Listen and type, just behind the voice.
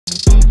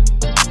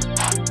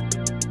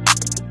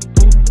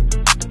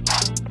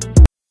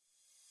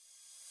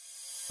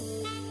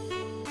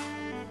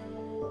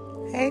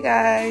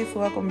Hey guys,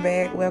 welcome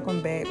back.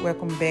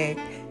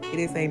 It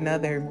is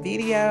another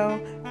video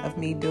of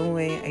me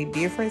doing a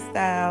different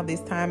style.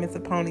 This time it's a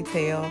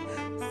ponytail.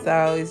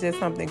 So it's just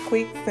something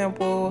quick,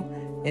 simple,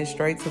 and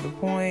straight to the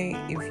point.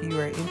 If you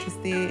are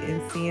interested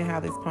in seeing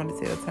how this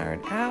ponytail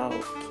turned out,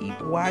 keep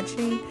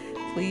watching.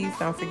 Please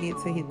don't forget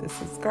to hit the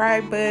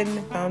subscribe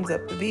button, thumbs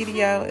up the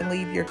video, and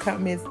leave your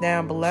comments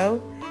down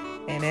below.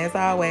 And as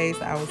always,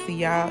 I will see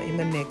y'all in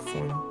the next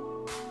one.